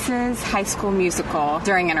niece's high school musical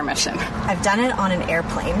during intermission. I've done it on an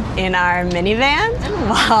airplane. In our minivan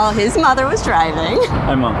while his mother was driving.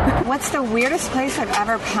 Hi, Mom. What's the weirdest place I've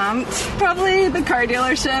ever pumped? Probably the car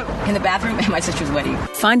dealership. In the bathroom at my sister's wedding.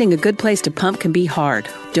 Finding a good place to pump can be hard.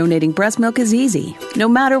 Donating breast milk is easy. No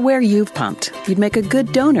matter where you've pumped, you'd make a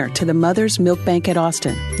good donor to the Mother's Milk Bank at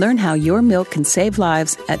Austin. Learn how your milk can save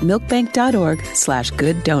lives at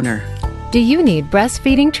milkbank.org/gooddonor. Do you need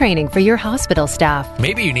breastfeeding training for your hospital staff?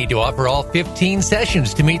 Maybe you need to offer all 15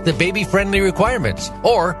 sessions to meet the baby-friendly requirements.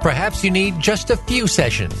 Or perhaps you need just a few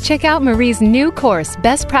sessions. Check out Marie's new course,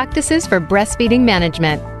 Best Practices for Breastfeeding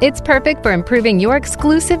Management. It's perfect for improving your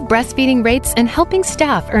exclusive breastfeeding rates and helping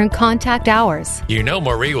staff earn contact hours. You know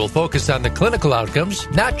Marie will focus on the clinical outcomes,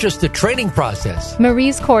 not just the training process.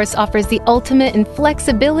 Marie's course offers the ultimate in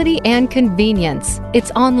flexibility and convenience.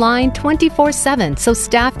 It's online 24/7, so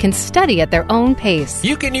staff can study at their own pace.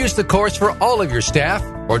 You can use the course for all of your staff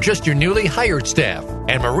or just your newly hired staff.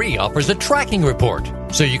 And Marie offers a tracking report,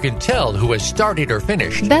 so you can tell who has started or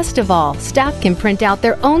finished. Best of all, staff can print out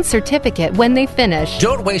their own certificate when they finish.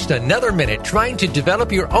 Don't waste another minute trying to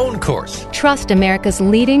develop your own course. Trust America's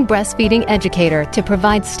leading breastfeeding educator to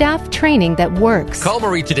provide staff training that works. Call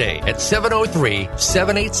Marie today at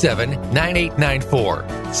 703-787-9894.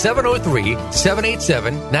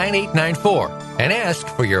 703-787-9894 and ask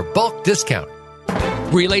for your bulk discount.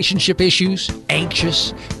 Relationship issues?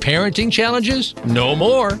 Anxious? Parenting challenges? No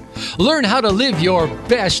more. Learn how to live your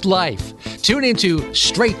best life. Tune into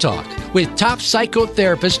Straight Talk with top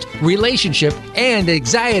psychotherapist, relationship, and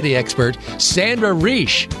anxiety expert Sandra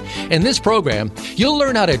Reich. In this program, you'll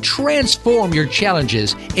learn how to transform your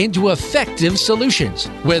challenges into effective solutions,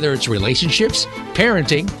 whether it's relationships,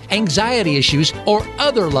 parenting, anxiety issues, or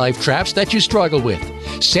other life traps that you struggle with.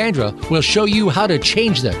 Sandra will show you how to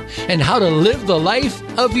change them and how to live the life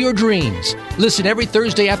of your dreams. Listen every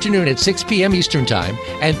Thursday afternoon at 6 p.m. Eastern Time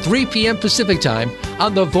and 3 p.m. Pacific Time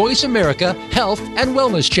on the Voice America Health and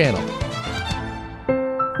Wellness Channel.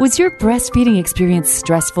 Was your breastfeeding experience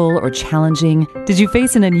stressful or challenging? Did you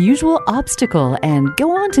face an unusual obstacle and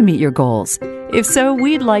go on to meet your goals? If so,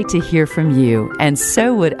 we'd like to hear from you, and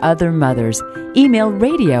so would other mothers. Email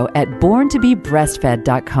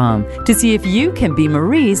radio@borntobebreastfed.com to see if you can be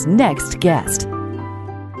Marie's next guest.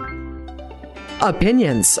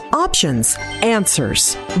 Opinions, options,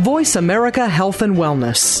 answers. Voice America Health and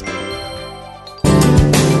Wellness.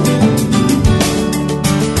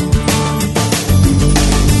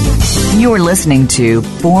 You're listening to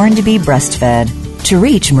Born to be Breastfed. To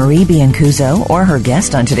reach Marie Biancuzzo or her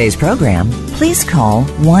guest on today's program, please call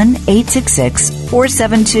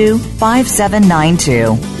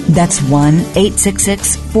 1-866-472-5792. That's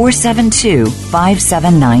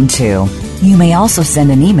 1-866-472-5792. You may also send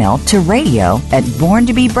an email to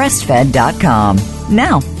radio@borntobebreastfed.com.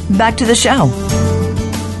 Now, back to the show.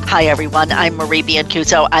 Hi, everyone. I'm Marie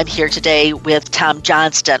Biancuzzo. I'm here today with Tom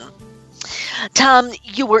Johnston. Tom,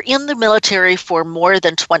 you were in the military for more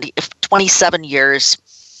than 27 years.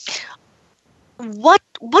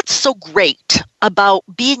 What's so great about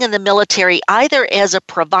being in the military, either as a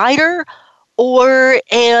provider or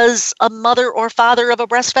as a mother or father of a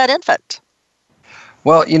breastfed infant?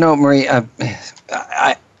 Well, Marie, I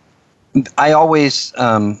always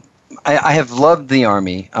I have loved the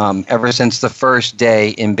Army ever since the first day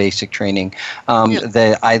in basic training.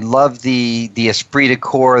 I love the esprit de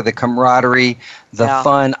corps, the camaraderie, the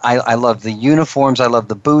fun. I love the uniforms. I love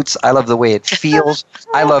the boots. I love the way it feels.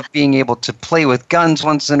 I love being able to play with guns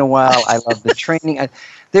once in a while. I love the training.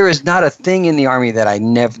 There is not a thing in the Army that I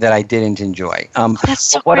didn't enjoy. That's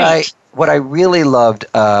so great. What I really loved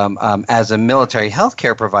as a military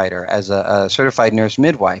healthcare provider, as a certified nurse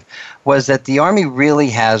midwife, was that the Army really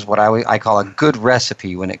has what I call a good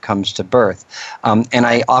recipe when it comes to birth. And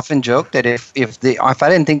I often joke that if I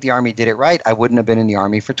didn't think the Army did it right, I wouldn't have been in the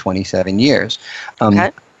Army for 27 years.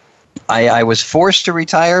 I was forced to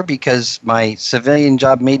retire because my civilian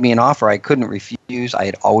job made me an offer I couldn't refuse. I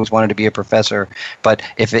had always wanted to be a professor, but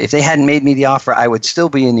if they hadn't made me the offer, I would still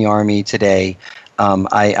be in the Army today.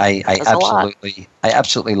 I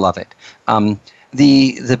absolutely love it. The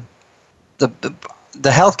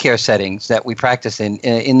healthcare settings that we practice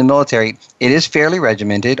in the military, it is fairly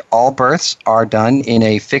regimented. All births are done in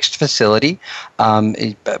a fixed facility,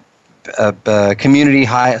 community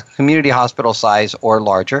hospital size or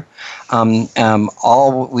larger.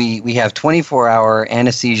 We have 24-hour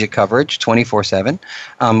anesthesia coverage, 24/7.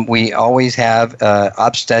 We always have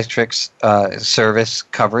obstetrics service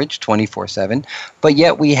coverage, 24/7. But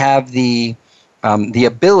yet we have the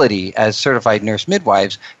ability as certified nurse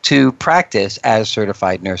midwives to practice as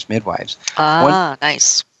certified nurse midwives.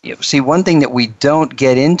 Nice. See, one thing that we don't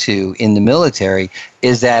get into in the military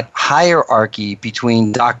is that hierarchy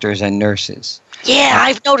between doctors and nurses. Yeah,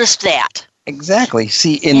 I've noticed that. Exactly.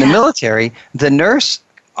 See, in the military, the nurse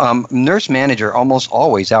manager almost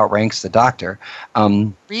always outranks the doctor.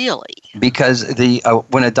 Really? Because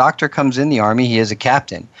when a doctor comes in the Army, he is a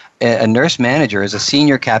captain. A nurse manager is a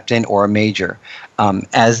senior captain or a major.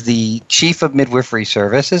 As the chief of midwifery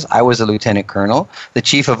services, I was a lieutenant colonel. The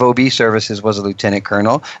chief of OB services was a lieutenant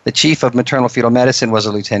colonel. The chief of maternal fetal medicine was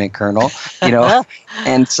a lieutenant colonel.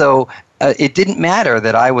 And so it didn't matter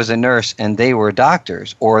that I was a nurse and they were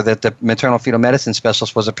doctors, or that the maternal fetal medicine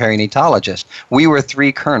specialist was a perinatologist. We were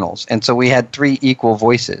 3 colonels, and so we had 3 equal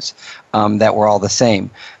voices that were all the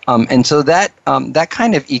same. And so that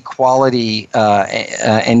kind of equality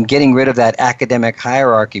and getting rid of that academic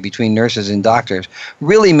hierarchy between nurses and doctors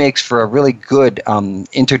really makes for a really good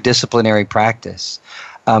interdisciplinary practice.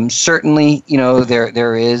 Certainly,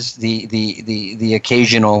 there is the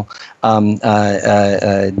occasional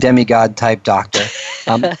demigod type doctor,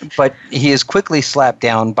 but he is quickly slapped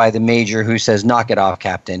down by the major who says, "Knock it off,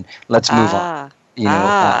 Captain. Let's move on."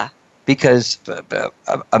 Because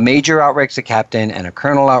a major outranks a captain and a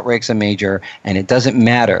colonel outranks a major, and it doesn't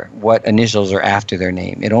matter what initials are after their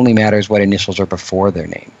name. It only matters what initials are before their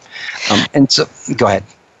name. And so, go ahead.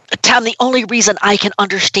 Tom, the only reason I can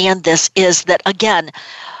understand this is that, again,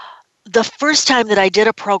 the first time that I did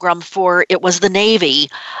a program it was the Navy,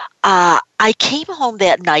 I came home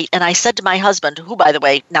that night and I said to my husband, who, by the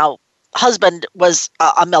way, now husband was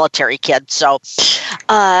a military kid, so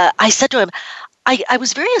I said to him, I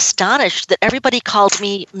was very astonished that everybody called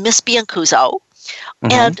me Miss Biancuzzo,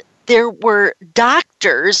 and there were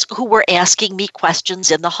doctors who were asking me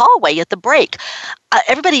questions in the hallway at the break.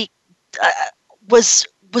 Everybody was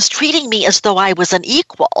treating me as though I was an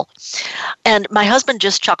equal. And my husband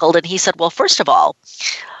just chuckled and he said, well, first of all,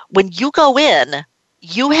 when you go in,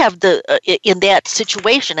 you have in that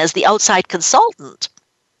situation as the outside consultant,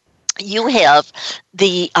 you have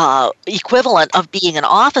the equivalent of being an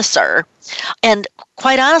officer. And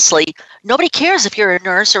quite honestly, nobody cares if you're a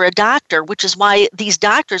nurse or a doctor, which is why these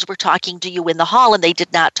doctors were talking to you in the hall and they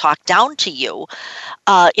did not talk down to you.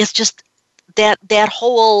 It's just that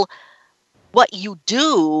whole what you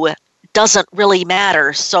do doesn't really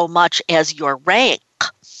matter so much as your rank.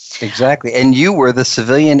 Exactly. And you were the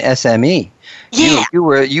civilian SME. Yeah.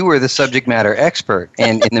 You were the subject matter expert.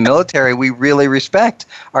 And in the military, we really respect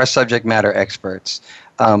our subject matter experts.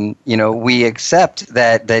 We accept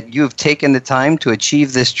that you've taken the time to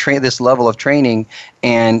achieve this level of training,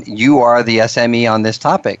 and you are the SME on this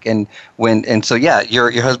topic. So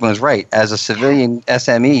your husband was right. As a civilian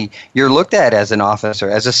SME, you're looked at as an officer,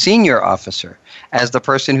 as a senior officer, as the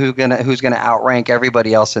person who's gonna outrank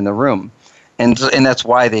everybody else in the room. And that's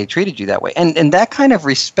why they treated you that way. And that kind of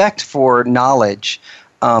respect for knowledge,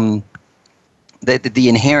 the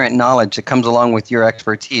inherent knowledge that comes along with your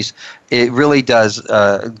expertise, it really does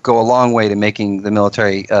go a long way to making the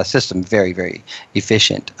military system very, very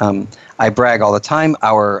efficient. I brag all the time.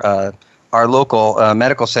 Our local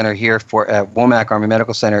medical center here for Womack Army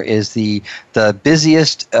Medical Center is the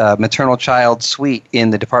busiest maternal child suite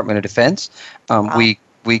in the Department of Defense. Wow.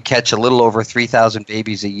 We catch a little over 3,000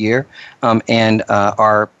 babies a year, and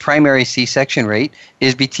our primary C-section rate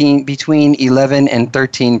is between 11 and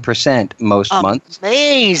 13% most months.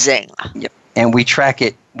 Amazing. Yep. And we track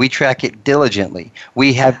it diligently.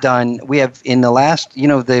 We have in the last,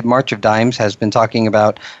 the March of Dimes has been talking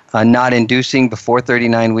about not inducing before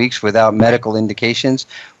 39 weeks without medical indications.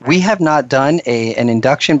 We have not done an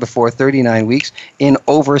induction before 39 weeks in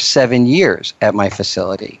over 7 years at my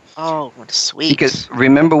facility. Oh, sweet. Because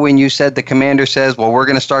remember when you said the commander says, well, we're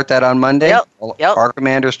going to start that on Monday? Yep. Well, our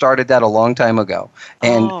commander started that a long time ago.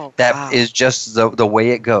 And that is just the way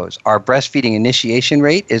it goes. Our breastfeeding initiation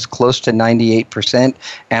rate is close to 98%,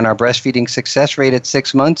 and our breastfeeding success rate at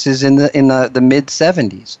 6 months is in the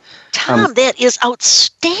mid-70s. Tom, that is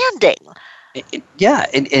outstanding. And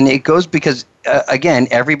it goes because, again,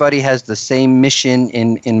 everybody has the same mission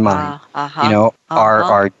in mind.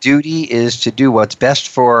 Our duty is to do what's best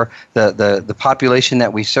for the population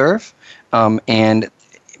that we serve, and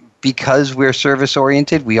because we're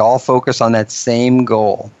service-oriented, we all focus on that same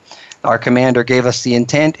goal. Our commander gave us the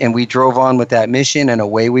intent, and we drove on with that mission, and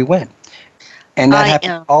away we went. And that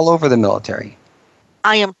happened all over the military.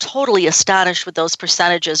 I am totally astonished with those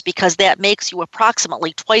percentages, because that makes you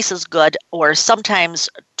approximately twice as good, or sometimes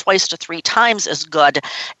twice to 3 times as good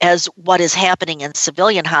as what is happening in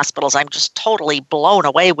civilian hospitals. I'm just totally blown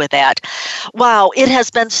away with that. Wow, it has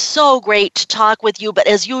been so great to talk with you, but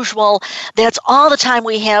as usual, that's all the time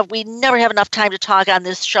we have. We never have enough time to talk on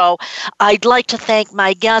this show. I'd like to thank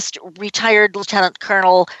my guest, retired Lieutenant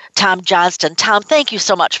Colonel Tom Johnston. Tom, thank you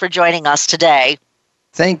so much for joining us today.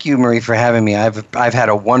 Thank you, Marie, for having me. I've had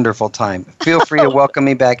a wonderful time. Feel free to welcome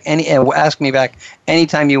me back. Ask me back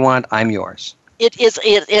anytime you want. I'm yours. It is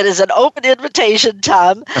an open invitation,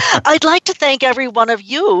 Tom. I'd like to thank every one of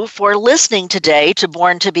you for listening today to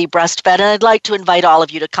Born to be Breastfed, and I'd like to invite all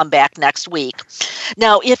of you to come back next week.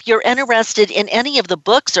 Now, if you're interested in any of the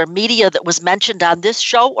books or media that was mentioned on this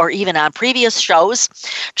show or even on previous shows,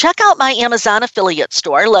 check out my Amazon affiliate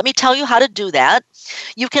store. Let me tell you how to do that.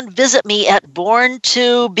 You can visit me at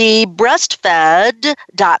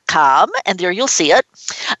borntobebreastfed.com, and there you'll see it.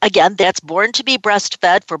 Again, that's Born to be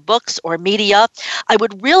Breastfed for books or media. I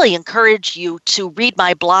would really encourage you to read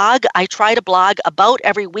my blog. I try to blog about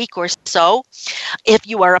every week or so. If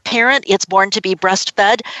you are a parent, it's Born to be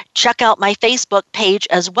Breastfed. Check out my Facebook page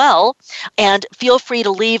as well, and feel free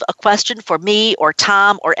to leave a question for me or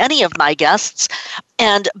Tom or any of my guests.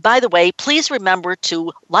 And by the way, please remember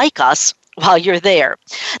to like us while you're there.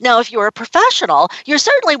 Now, if you're a professional, you're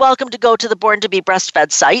certainly welcome to go to the Born to be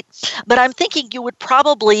Breastfed site, but I'm thinking you would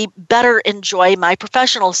probably better enjoy my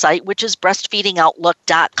professional site, which is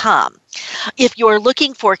breastfeedingoutlook.com. If you're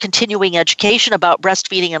looking for continuing education about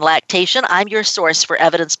breastfeeding and lactation, I'm your source for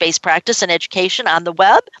evidence-based practice and education on the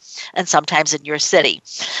web and sometimes in your city.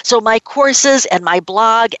 So my courses and my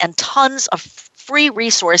blog and tons of free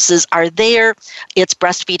resources are there. It's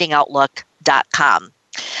breastfeedingoutlook.com.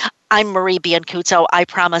 I'm Marie Biancuzzo. I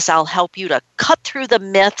promise I'll help you to cut through the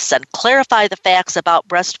myths and clarify the facts about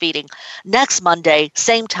breastfeeding next Monday,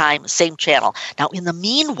 same time, same channel. Now, in the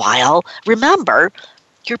meanwhile, remember,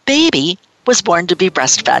 your baby was born to be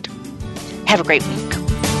breastfed. Have a great week.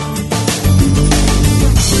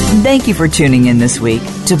 Thank you for tuning in this week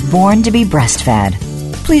to Born to be Breastfed.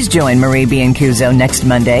 Please join Marie Biancuzzo next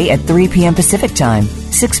Monday at 3 p.m. Pacific Time,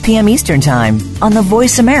 6 p.m. Eastern Time on the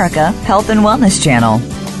Voice America Health and Wellness Channel.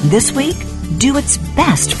 This week, do what's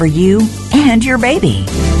best for you and your baby.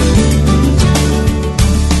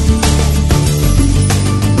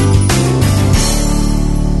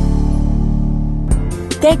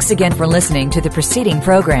 Thanks again for listening to the preceding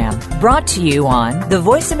program, brought to you on the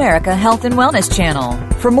Voice America Health and Wellness Channel.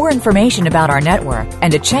 For more information about our network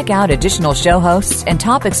and to check out additional show hosts and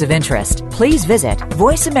topics of interest, please visit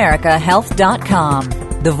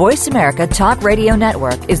voiceamericahealth.com. The Voice America Talk Radio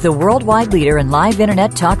Network is the worldwide leader in live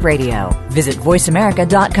Internet talk radio. Visit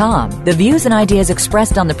voiceamerica.com. The views and ideas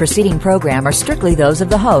expressed on the preceding program are strictly those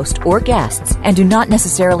of the host or guests and do not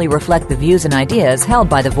necessarily reflect the views and ideas held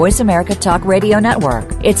by the Voice America Talk Radio Network,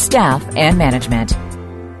 its staff, and management.